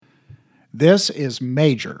This is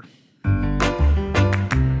Major.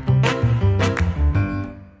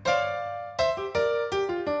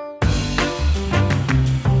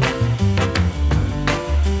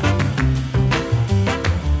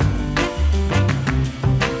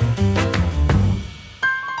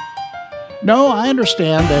 No, I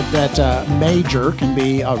understand that major can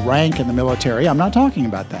be a rank in the military. I'm not talking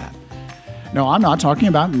about that. No, I'm not talking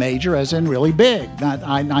about major as in really big.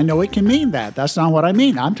 I know it can mean that. That's not what I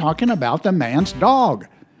mean. I'm talking about the man's dog.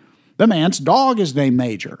 The man's dog is named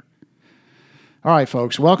Major. All right,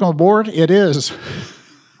 folks, welcome aboard. It is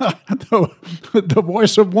the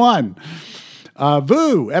Voice of One.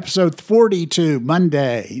 VOO, episode 42,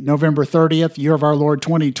 Monday, November 30th, year of our Lord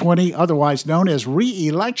 2020, otherwise known as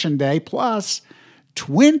Re-Election Day plus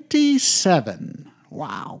 27.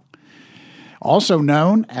 Wow. Also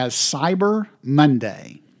known as Cyber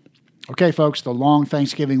Monday. Okay, folks, the long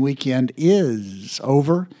Thanksgiving weekend is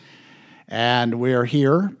over, and we're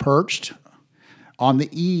here perched on the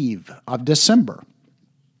eve of December,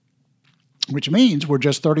 which means we're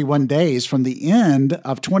just 31 days from the end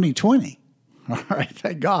of 2020. All right,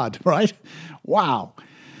 thank God, right? Wow.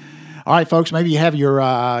 All right, folks, maybe you have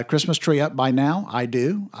your Christmas tree up by now. I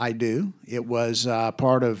do. It was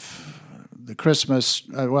part of the Christmas,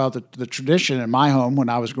 the tradition in my home when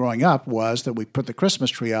I was growing up was that we put the Christmas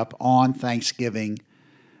tree up on Thanksgiving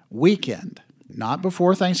weekend. Not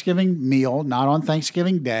before Thanksgiving meal, not on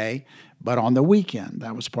Thanksgiving Day, but on the weekend.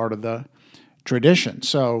 That was part of the tradition.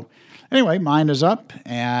 So anyway, mine is up,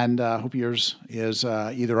 and hope yours is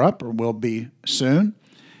either up or will be soon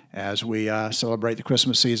as we celebrate the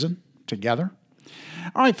Christmas season together.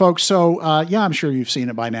 All right, folks, so I'm sure you've seen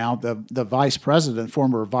it by now. The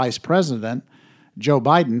former vice president, Joe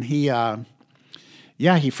Biden,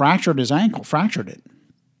 he fractured his ankle, fractured it.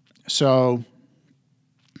 So,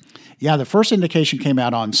 the first indication came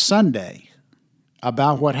out on Sunday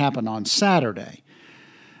about what happened on Saturday.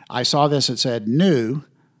 I saw this, it said, new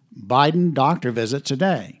Biden doctor visit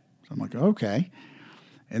today. So I'm like, okay.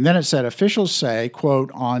 And then it said, officials say, quote,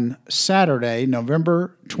 on Saturday,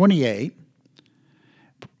 November 28,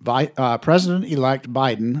 President-elect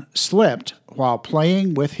Biden slipped while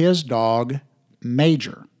playing with his dog,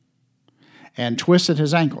 Major, and twisted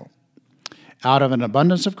his ankle. Out of an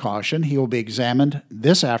abundance of caution, he will be examined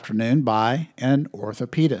this afternoon by an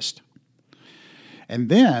orthopedist. And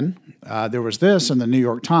then there was this in the New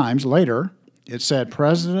York Times later. It said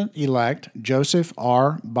President-elect Joseph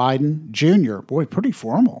R. Biden Jr. Boy, pretty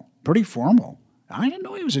formal. I didn't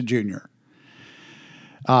know he was a junior.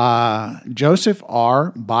 Joseph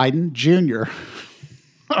R. Biden Jr.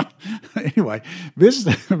 Anyway,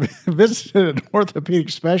 visited an orthopedic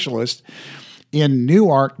specialist in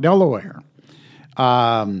Newark, Delaware.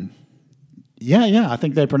 I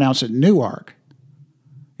think they pronounce it Newark.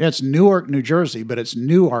 Yeah, it's Newark, New Jersey, but it's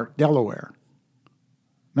Newark, Delaware.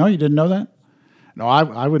 No, you didn't know that? No,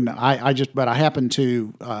 I wouldn't. But I happened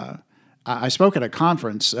to. I spoke at a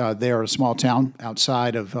conference there, a small town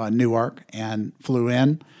outside of Newark, and flew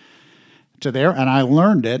in to there, and I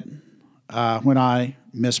learned it when I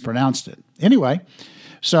mispronounced it. Anyway,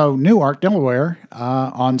 so Newark, Delaware,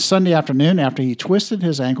 on Sunday afternoon, after he twisted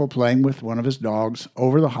his ankle playing with one of his dogs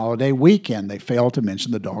over the holiday weekend. They failed to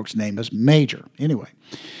mention the dog's name as Major. Anyway.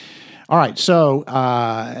 All right, so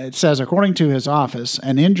it says, according to his office,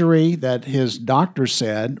 an injury that his doctor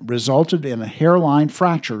said resulted in hairline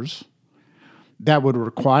fractures that would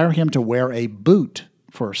require him to wear a boot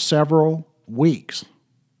for several weeks.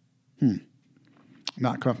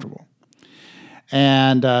 Not comfortable.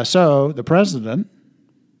 And so the president,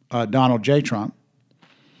 Donald J. Trump,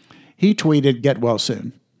 he tweeted, "Get well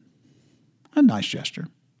soon." A nice gesture.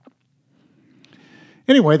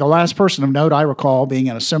 Anyway, the last person of note I recall being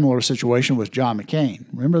in a similar situation was John McCain.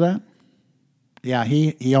 Remember that? Yeah,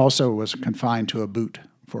 he also was confined to a boot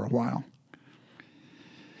for a while.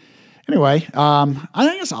 Anyway, I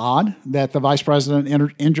think it's odd that the vice president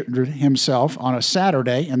injured himself on a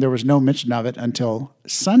Saturday, and there was no mention of it until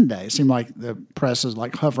Sunday. It seemed like the press is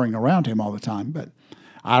like hovering around him all the time, but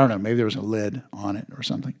I don't know. Maybe there was a lid on it or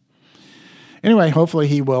something. Anyway, hopefully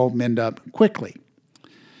he will mend up quickly.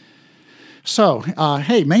 So,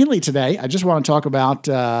 mainly today, I just want to talk about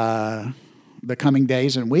the coming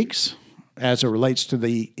days and weeks as it relates to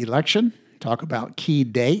the election, talk about key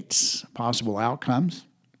dates, possible outcomes.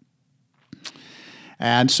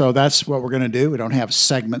 And so that's what we're going to do. We don't have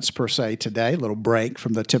segments per se today, a little break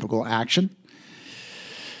from the typical action.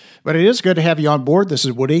 But it is good to have you on board. This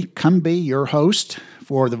is Woody Cumby, your host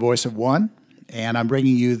for The Voice of One. And I'm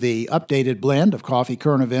bringing you the updated blend of coffee,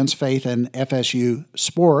 current events, faith, and FSU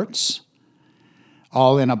sports,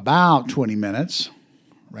 all in about 20 minutes.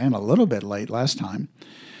 Ran a little bit late last time.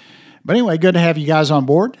 But anyway, good to have you guys on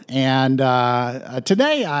board. And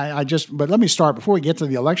today, but let me start before we get to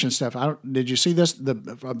the election stuff. Did you see this? The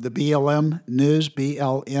BLM News,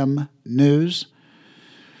 BLM News.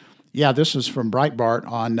 Yeah, this is from Breitbart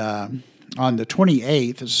on the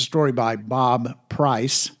 28th. It's a story by Bob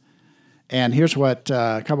Price. And here's what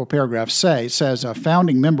a couple paragraphs say. It says, a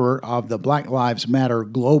founding member of the Black Lives Matter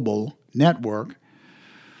Global Network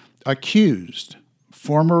accused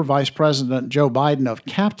former Vice President Joe Biden of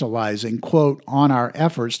capitalizing, quote, on our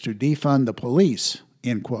efforts to defund the police,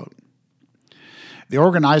 end quote. The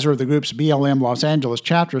organizer of the group's BLM Los Angeles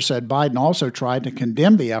chapter said Biden also tried to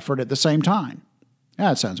condemn the effort at the same time. Yeah,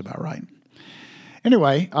 that sounds about right.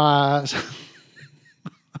 Anyway,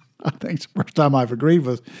 I think it's the first time I've agreed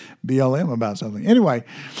with BLM about something. Anyway,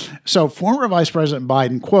 so former Vice President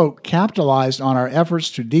Biden, quote, capitalized on our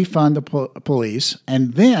efforts to defund the police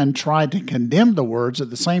and then tried to condemn the words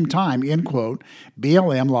at the same time, end quote,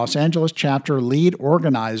 BLM Los Angeles chapter lead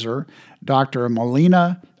organizer Dr.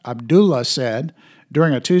 Melina Abdullah said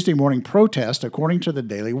during a Tuesday morning protest, according to the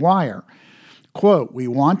Daily Wire. Quote, we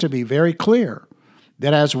want to be very clear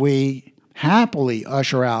that as we happily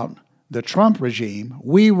usher out the Trump regime,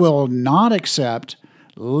 we will not accept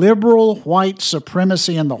liberal white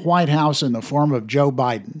supremacy in the White House in the form of Joe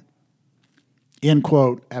Biden, end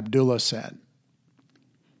quote, Abdullah said.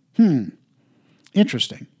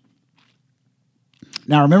 Interesting.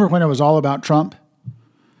 Now, remember when it was all about Trump?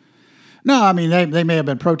 No, I mean, they may have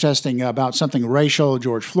been protesting about something racial,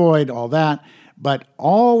 George Floyd, all that, but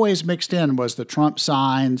always mixed in was the Trump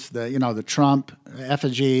signs, the Trump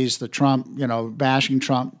effigies, the Trump, bashing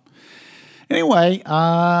Trump. Anyway,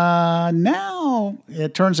 now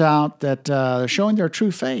it turns out that they're showing their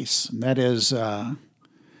true face. And that is,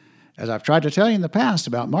 as I've tried to tell you in the past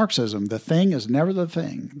about Marxism, the thing is never the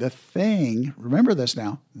thing. The thing, remember this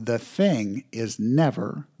now, the thing is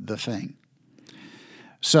never the thing.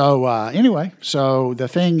 So anyway, so the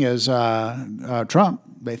thing is Trump,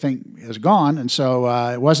 they think, is gone. And so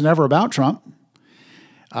it wasn't ever about Trump.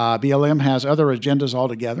 BLM has other agendas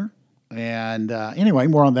altogether. And anyway,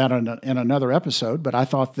 more on that in another episode. But I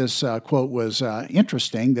thought this quote was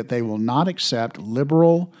interesting, that they will not accept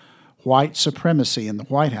liberal white supremacy in the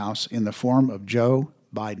White House in the form of Joe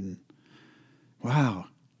Biden. Wow.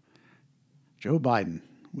 Joe Biden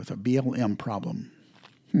with a BLM problem.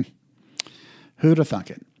 Who'd have thunk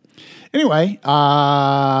it? Anyway,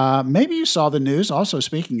 maybe you saw the news, also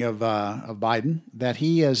speaking of Biden, that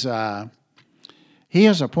he has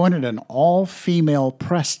appointed an all-female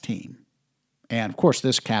press team. And, of course,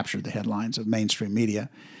 this captured the headlines of mainstream media.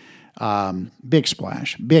 Big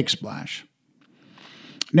splash, big splash.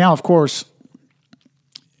 Now, of course,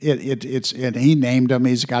 and he named them.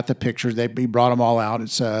 He's got the pictures. He brought them all out.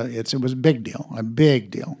 It was a big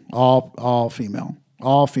deal, all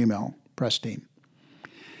female press team.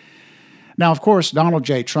 Now, of course, Donald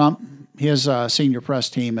J. Trump, his senior press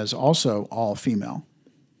team is also all female.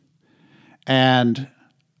 And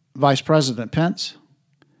Vice President Pence,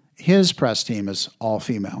 his press team is all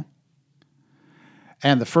female.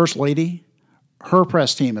 And the First Lady, her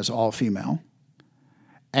press team is all female.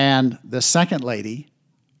 And the Second Lady,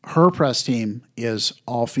 her press team is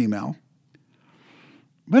all female.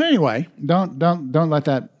 But anyway, don't let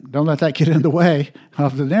that get in the way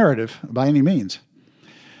of the narrative by any means.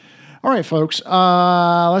 All right, folks,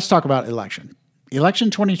 let's talk about election. Election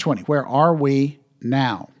 2020, where are we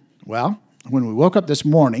now? Well, when we woke up this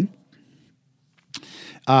morning,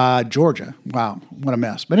 Georgia, wow, what a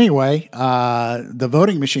mess. But anyway, the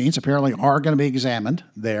voting machines apparently are going to be examined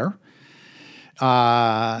there.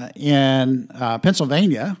 In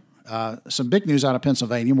Pennsylvania, some big news out of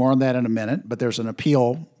Pennsylvania, more on that in a minute, but there's an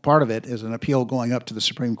appeal. Part of it is an appeal going up to the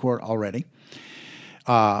Supreme Court already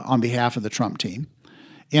on behalf of the Trump team.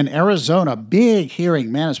 In Arizona, big hearing.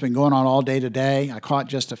 Man, it's been going on all day today. I caught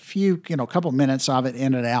just a couple minutes of it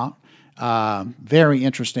in and out. Very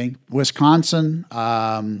interesting. Wisconsin,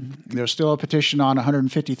 there's still a petition on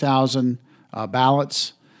 150,000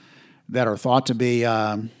 ballots that are thought to be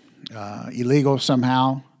illegal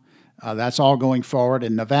somehow. That's all going forward.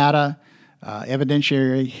 In Nevada,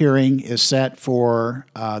 evidentiary hearing is set for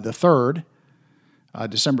the 3rd,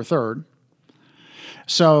 December 3rd.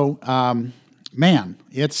 So, man,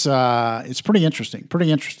 it's pretty interesting.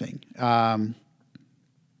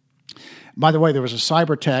 By the way, there was a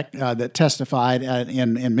cyber tech that testified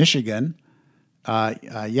in Michigan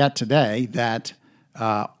yet today that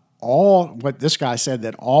what this guy said,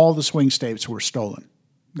 that all the swing states were stolen.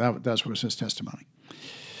 That was his testimony.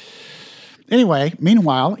 Anyway,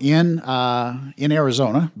 meanwhile, in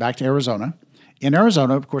Arizona, back to Arizona. In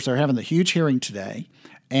Arizona, of course, they're having the huge hearing today.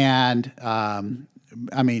 And,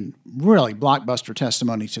 I mean, really blockbuster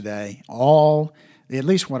testimony today. All, at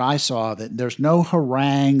least what I saw, that there's no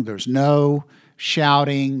harangue, there's no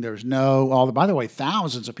shouting, there's no, all the, by the way,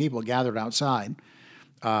 thousands of people gathered outside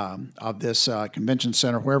of this convention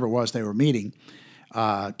center, wherever it was they were meeting,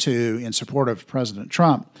 in support of President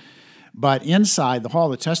Trump. But inside the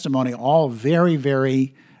hall of testimony, all very,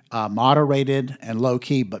 very moderated and low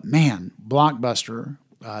key, but man, blockbuster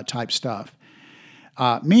type stuff.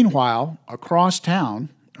 Meanwhile, across town,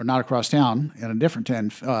 or not across town, in a different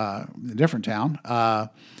town,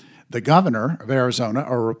 the governor of Arizona,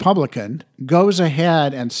 a Republican, goes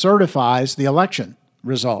ahead and certifies the election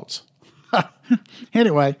results.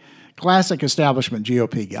 Anyway, classic establishment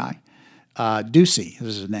GOP guy. Ducey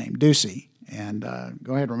is his name, Ducey. And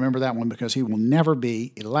go ahead and remember that one, because he will never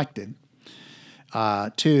be elected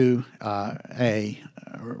to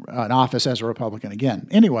an office as a Republican again.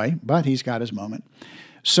 Anyway, but he's got his moment.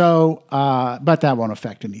 So, but that won't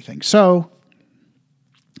affect anything. So,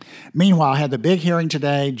 meanwhile, I had the big hearing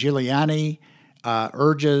today. Giuliani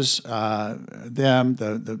urges them,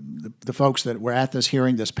 the folks that were at this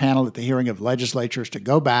hearing, this panel at the hearing of legislatures, to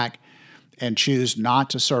go back and choose not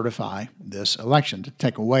to certify this election, to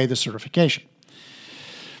take away the certification.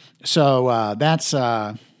 So that's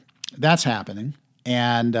happening,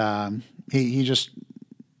 and he just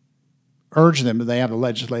urged them that they have the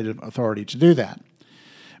legislative authority to do that.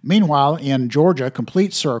 Meanwhile, in Georgia,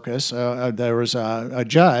 complete circus. There was a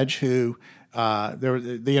judge who,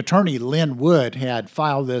 the attorney Lynn Wood had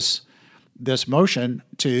filed this motion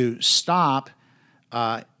to stop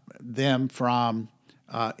them from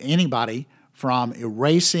anybody from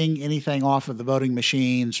erasing anything off of the voting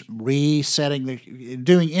machines,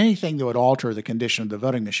 doing anything that would alter the condition of the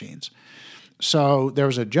voting machines. So there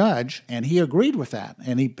was a judge, and he agreed with that,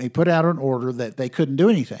 and he put out an order that they couldn't do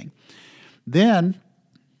anything. Then,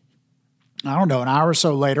 I don't know, an hour or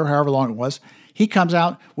so later, however long it was, he comes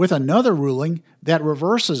out with another ruling that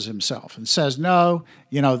reverses himself and says, no,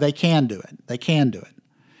 they can do it. They can do it.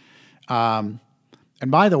 And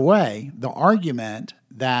by the way, the argument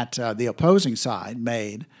that the opposing side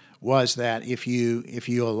made was that if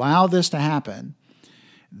you allow this to happen,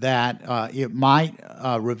 that it might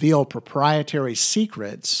reveal proprietary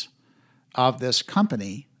secrets of this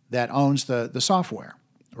company that owns the software,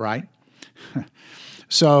 right?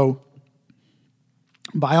 So,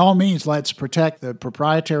 by all means, let's protect the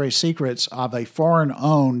proprietary secrets of a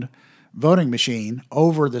foreign-owned voting machine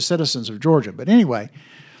over the citizens of Georgia. But anyway,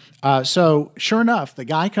 so sure enough, the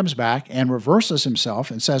guy comes back and reverses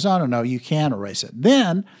himself and says, "Oh, no, you can't erase it."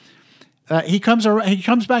 Then he comes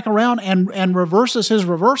back around and reverses his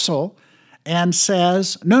reversal and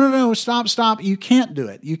says, "No, stop, you can't do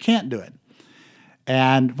it. You can't do it."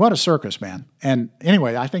 And what a circus, man. And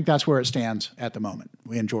anyway, I think that's where it stands at the moment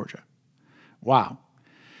in Georgia. Wow.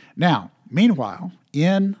 Now, meanwhile,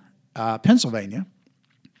 in Pennsylvania,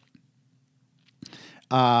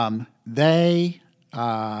 I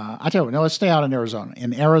tell you, no, let's stay out in Arizona.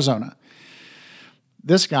 In Arizona,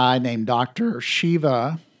 this guy named Dr.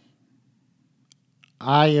 Shiva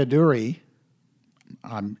Ayyadurai,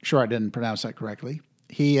 I'm sure I didn't pronounce that correctly.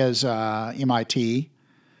 He is a MIT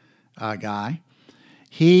guy.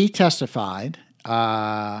 He testified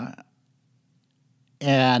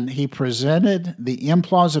and he presented the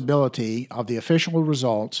implausibility of the official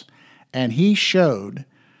results, and he showed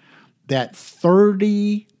that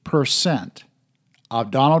 30% of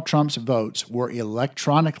Donald Trump's votes were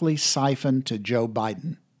electronically siphoned to Joe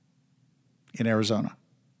Biden in Arizona.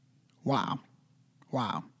 Wow.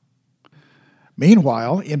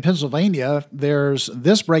 Meanwhile, in Pennsylvania, there's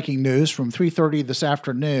this breaking news from 3:30 this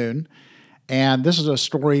afternoon, and this is a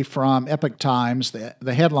story from Epoch Times.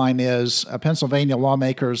 The headline is, Pennsylvania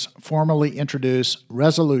lawmakers formally introduce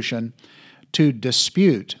resolution to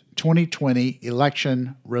dispute 2020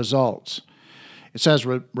 election results. It says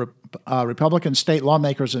Republican state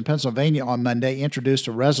lawmakers in Pennsylvania on Monday introduced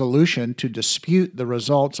a resolution to dispute the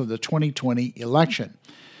results of the 2020 election.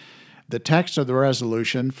 The text of the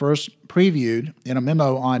resolution, first previewed in a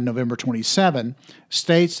memo on November 27,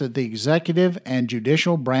 states that the executive and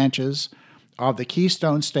judicial branches of the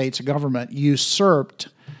Keystone State's government usurped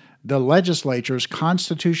the legislature's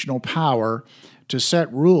constitutional power to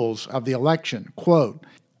set rules of the election. Quote,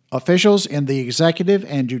 officials in the executive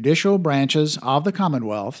and judicial branches of the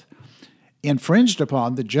Commonwealth infringed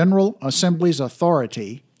upon the General Assembly's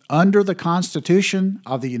authority under the Constitution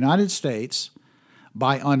of the United States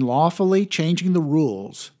by unlawfully changing the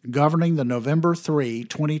rules governing the November 3,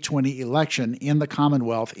 2020 election in the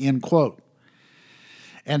Commonwealth, end quote.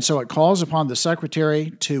 And so it calls upon the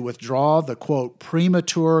Secretary to withdraw the, quote,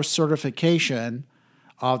 premature certification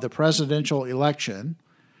of the presidential election.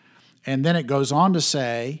 And then it goes on to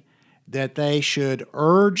say that they should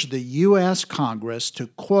urge the U.S. Congress to,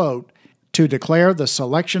 quote, to declare the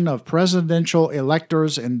selection of presidential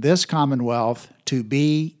electors in this Commonwealth to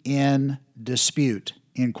be in dispute,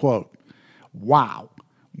 end quote. Wow.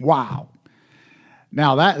 Wow.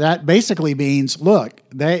 Now, that basically means, look,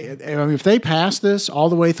 if they pass this all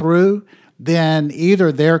the way through, then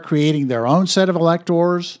either they're creating their own set of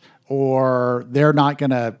electors or they're not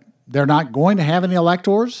going to have any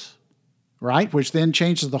electors, right? Which then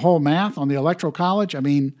changes the whole math on the Electoral College. I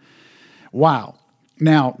mean, wow.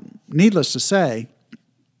 Now, needless to say,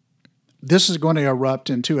 this is going to erupt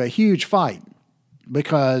into a huge fight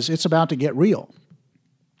because it's about to get real.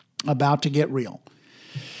 About to get real.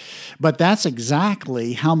 But that's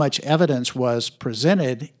exactly how much evidence was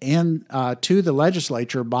presented to the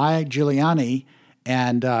legislature by Giuliani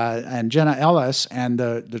and Jenna Ellis and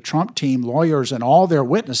the Trump team lawyers and all their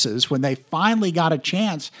witnesses when they finally got a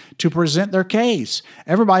chance to present their case.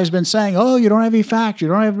 Everybody's been saying, "Oh, you don't have any facts. You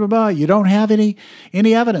don't have you don't have any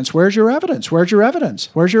evidence. Where's your evidence? Where's your evidence?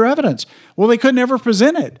 Where's your evidence?" Well, they could never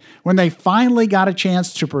present it. When they finally got a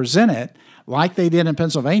chance to present it, like they did in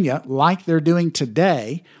Pennsylvania, like they're doing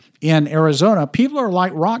today in Arizona, people are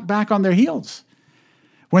like rocked back on their heels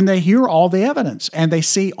when they hear all the evidence and they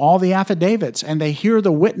see all the affidavits and they hear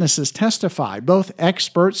the witnesses testify, both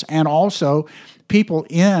experts and also people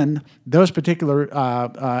in those particular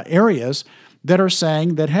areas that are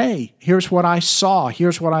saying that, hey, here's what I saw,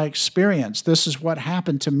 here's what I experienced, this is what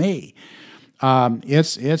happened to me.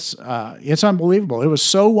 It's unbelievable. It was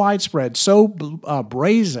so widespread, so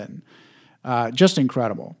brazen, just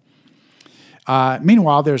incredible.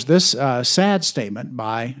 Meanwhile, there's this sad statement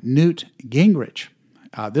by Newt Gingrich.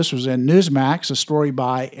 This was in Newsmax, a story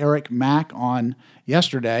by Eric Mack on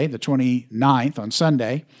yesterday, the 29th, on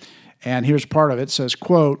Sunday. And here's part of it. It says,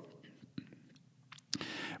 quote,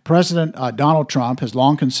 President Donald Trump has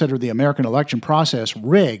long considered the American election process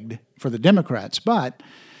rigged for the Democrats, but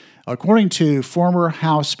according to former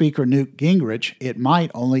House Speaker Newt Gingrich, it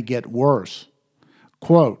might only get worse.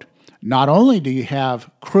 Quote, not only do you have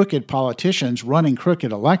crooked politicians running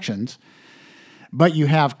crooked elections, but you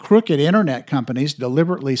have crooked internet companies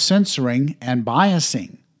deliberately censoring and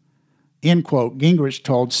biasing, end quote, Gingrich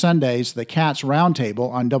told Sunday's The Cats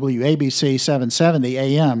Roundtable on WABC 770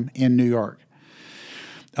 AM in New York.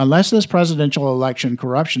 Unless this presidential election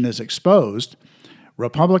corruption is exposed,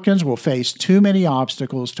 Republicans will face too many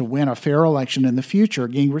obstacles to win a fair election in the future,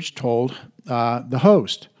 Gingrich told the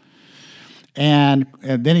host. And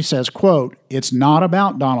then he says, quote, it's not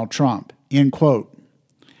about Donald Trump, end quote.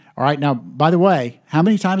 All right, now, by the way, how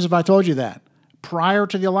many times have I told you that? Prior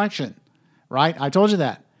to the election, right? I told you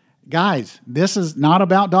that. Guys, this is not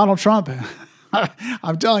about Donald Trump.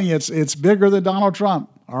 I'm telling you, it's bigger than Donald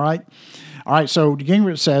Trump, all right? All right, so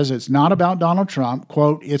Gingrich says it's not about Donald Trump.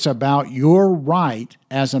 Quote, it's about your right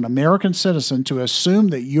as an American citizen to assume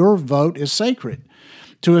that your vote is sacred,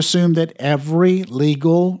 to assume that every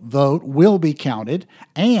legal vote will be counted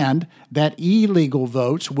and that illegal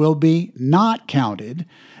votes will be not counted,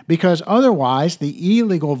 because otherwise the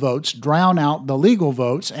illegal votes drown out the legal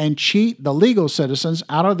votes and cheat the legal citizens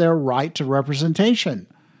out of their right to representation.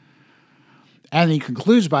 And he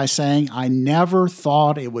concludes by saying, I never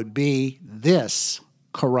thought it would be this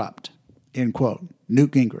corrupt, end quote.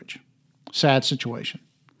 Newt Gingrich. Sad situation.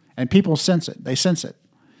 And people sense it. They sense it.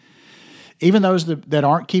 Even those that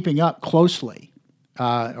aren't keeping up closely.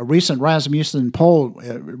 A recent Rasmussen poll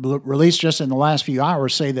released just in the last few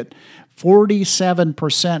hours say that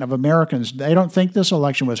 47% of Americans, they don't think this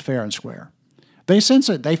election was fair and square. They sense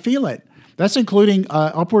it. They feel it. That's including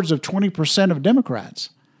upwards of 20% of Democrats.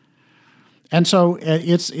 And so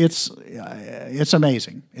it's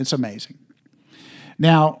amazing. It's amazing.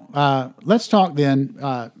 Now, let's talk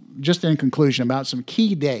then, just in conclusion, about some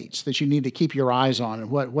key dates that you need to keep your eyes on and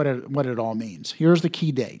what it all means. Here's the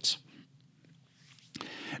key dates.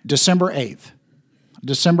 December 8th,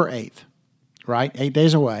 right? 8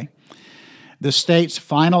 days away. The states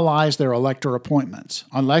finalize their elector appointments,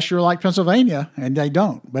 unless you're like Pennsylvania and they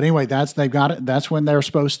don't. But anyway, they've got it. That's when they're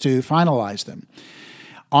supposed to finalize them.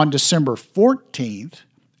 On December 14th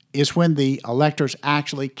is when the electors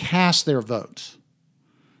actually cast their votes,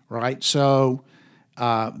 right? So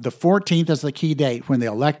the 14th is the key date when the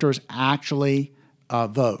electors actually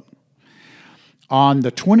vote. On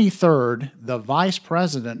the 23rd, the vice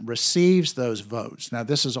president receives those votes. Now,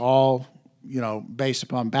 this is all, based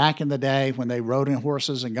upon back in the day when they rode in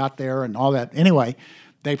horses and got there and all that. Anyway,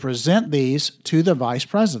 they present these to the vice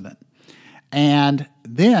president. And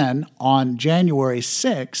then on January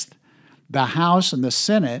 6th, the House and the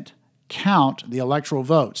Senate count the electoral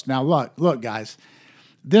votes. Now, look, guys,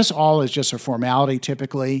 this all is just a formality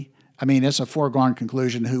typically. I mean, it's a foregone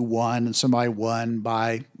conclusion who won, and somebody won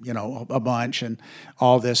by, a bunch and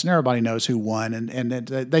all this, and everybody knows who won. And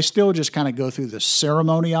they still just kind of go through the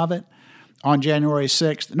ceremony of it on January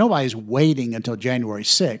 6th. Nobody's waiting until January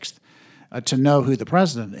 6th to know who the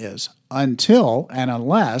president is until and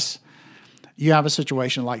unless you have a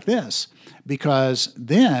situation like this, because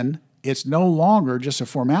then it's no longer just a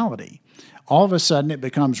formality. All of a sudden it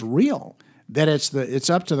becomes real that it's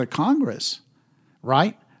up to the Congress,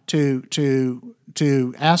 right, to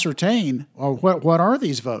ascertain, well, what are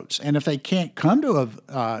these votes? And if they can't come to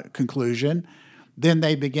a conclusion, then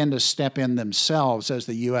they begin to step in themselves as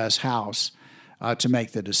the U.S. House to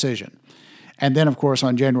make the decision. And then, of course,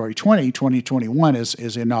 on January 20, 2021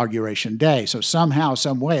 is Inauguration Day. So somehow,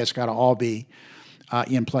 some way, it's got to all be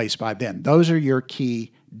in place by then. Those are your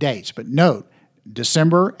key dates. But note,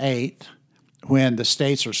 December 8th, when the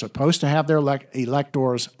states are supposed to have their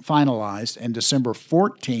electors finalized, and December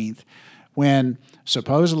 14th, when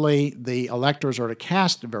supposedly the electors are to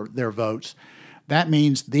cast their votes. That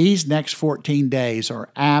means these next 14 days are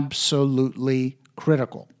absolutely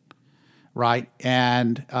critical, right?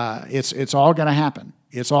 And it's all going to happen.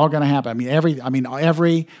 It's all going to happen.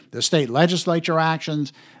 The state legislature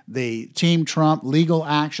actions, the Team Trump legal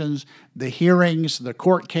actions, the hearings, the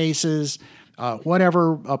court cases,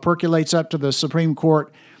 whatever percolates up to the Supreme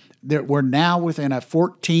Court, that we're now within a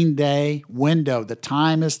 14-day window. The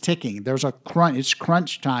time is ticking. There's a crunch. It's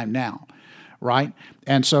crunch time now, right?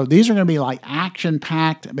 And so these are going to be like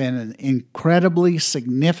action-packed and incredibly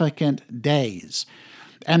significant days.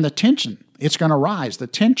 And the tension, it's going to rise. The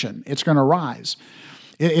tension, it's going to rise.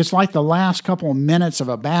 It's like the last couple of minutes of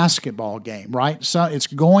a basketball game, right? So it's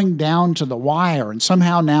going down to the wire, and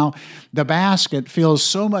somehow now the basket feels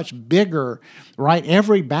so much bigger, right?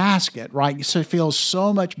 Every basket, right, feels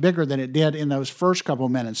so much bigger than it did in those first couple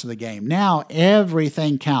of minutes of the game. Now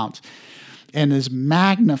everything counts and is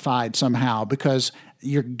magnified somehow, because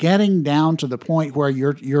you're getting down to the point where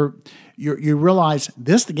you realize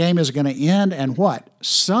the game is going to end, and what?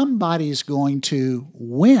 Somebody's going to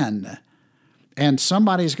win. And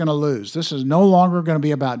somebody's going to lose. This is no longer going to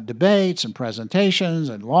be about debates and presentations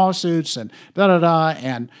and lawsuits and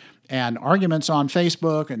and arguments on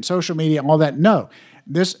Facebook and social media, all that. No,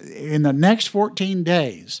 this in the next 14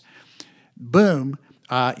 days, boom.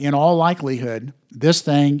 In all likelihood, this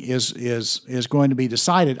thing is going to be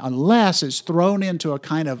decided, unless it's thrown into a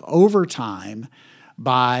kind of overtime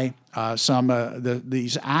by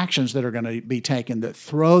these actions that are going to be taken that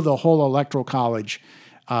throw the whole Electoral College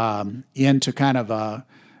into kind of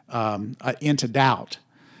into doubt.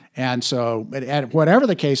 And so, whatever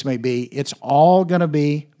the case may be, it's all going to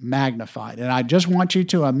be magnified. And I just want you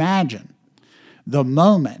to imagine the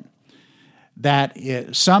moment that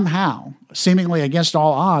somehow, seemingly against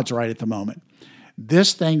all odds right at the moment,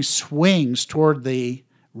 this thing swings toward the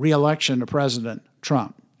re-election of President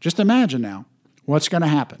Trump. Just imagine now what's going to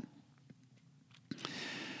happen.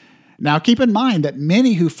 Now, keep in mind that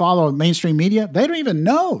many who follow mainstream media, they don't even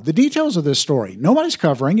know the details of this story. Nobody's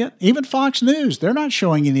covering it. Even Fox News, they're not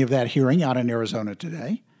showing any of that hearing out in Arizona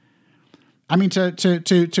today. I mean, to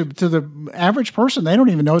the average person, they don't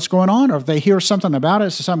even know what's going on. Or if they hear something about it,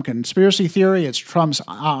 it's some conspiracy theory, it's Trump's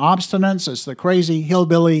obstinance, it's the crazy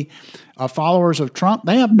hillbilly followers of Trump.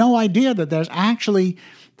 They have no idea that there's actually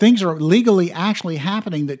things are legally actually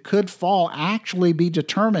happening that could be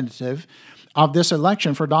determinative of this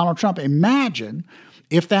election for Donald Trump. Imagine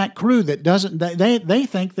if that crew that doesn't, they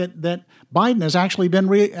think that Biden has actually been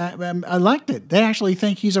elected. They actually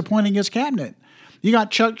think he's appointing his cabinet. You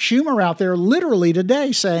got Chuck Schumer out there literally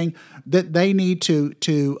today saying that they need to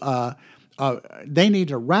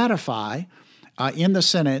ratify in the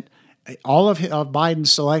Senate all of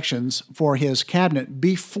Biden's selections for his cabinet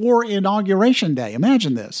before Inauguration Day.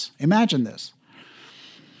 Imagine this.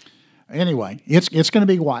 Anyway, it's going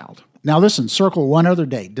to be wild. Now listen, circle one other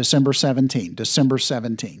date, December 17.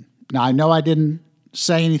 Now I know I didn't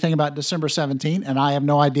say anything about December 17, and I have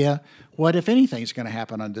no idea what, if anything, is going to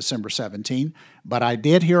happen on December 17, but I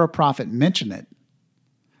did hear a prophet mention it.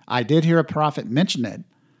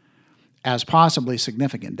 As possibly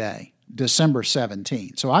significant day, December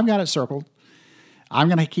 17. So I've got it circled. I'm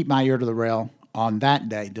going to keep my ear to the rail on that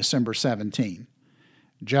day, December 17,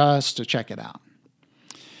 just to check it out.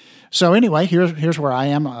 So anyway, here's where I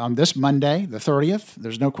am on this Monday, the 30th.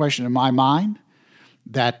 There's no question in my mind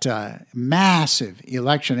that massive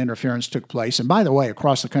election interference took place, and by the way,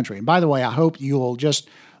 across the country. And by the way, I hope you will just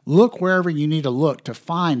look wherever you need to look to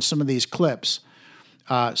find some of these clips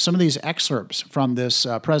some of these excerpts from this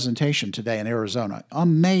presentation today in Arizona.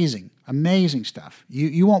 Amazing, amazing stuff.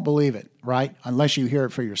 You won't believe it, right? Unless you hear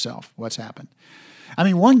it for yourself, what's happened. I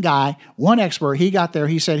mean, one guy, one expert, he got there,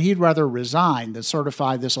 he said he'd rather resign than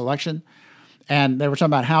certify this election. And they were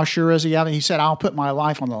talking about how sure is he of it. He said, I'll put my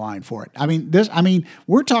life on the line for it. I mean,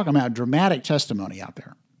 we're talking about dramatic testimony out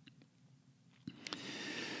there.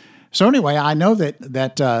 So anyway, I know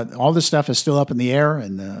that all this stuff is still up in the air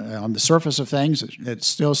and on the surface of things. It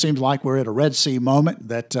still seems like we're at a Red Sea moment,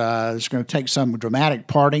 that it's going to take some dramatic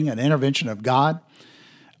parting and intervention of God.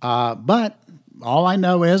 But all I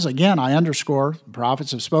know is, again, I underscore, the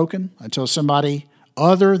prophets have spoken until somebody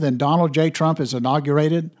other than Donald J. Trump is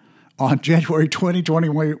inaugurated on January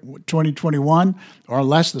 2021, or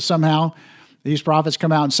unless somehow these prophets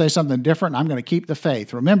come out and say something different, I'm going to keep the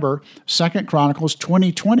faith. Remember, 2 Chronicles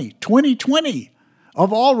 2020,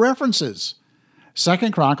 of all references. 2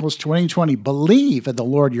 Chronicles 20, believe in the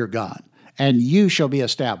Lord your God, and you shall be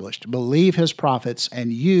established. Believe his prophets,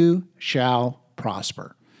 and you shall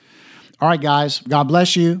prosper. All right, guys, God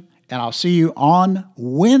bless you, and I'll see you on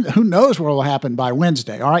Wednesday. Who knows what will happen by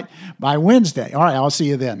Wednesday, all right? By Wednesday. All right, I'll see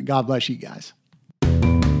you then. God bless you guys.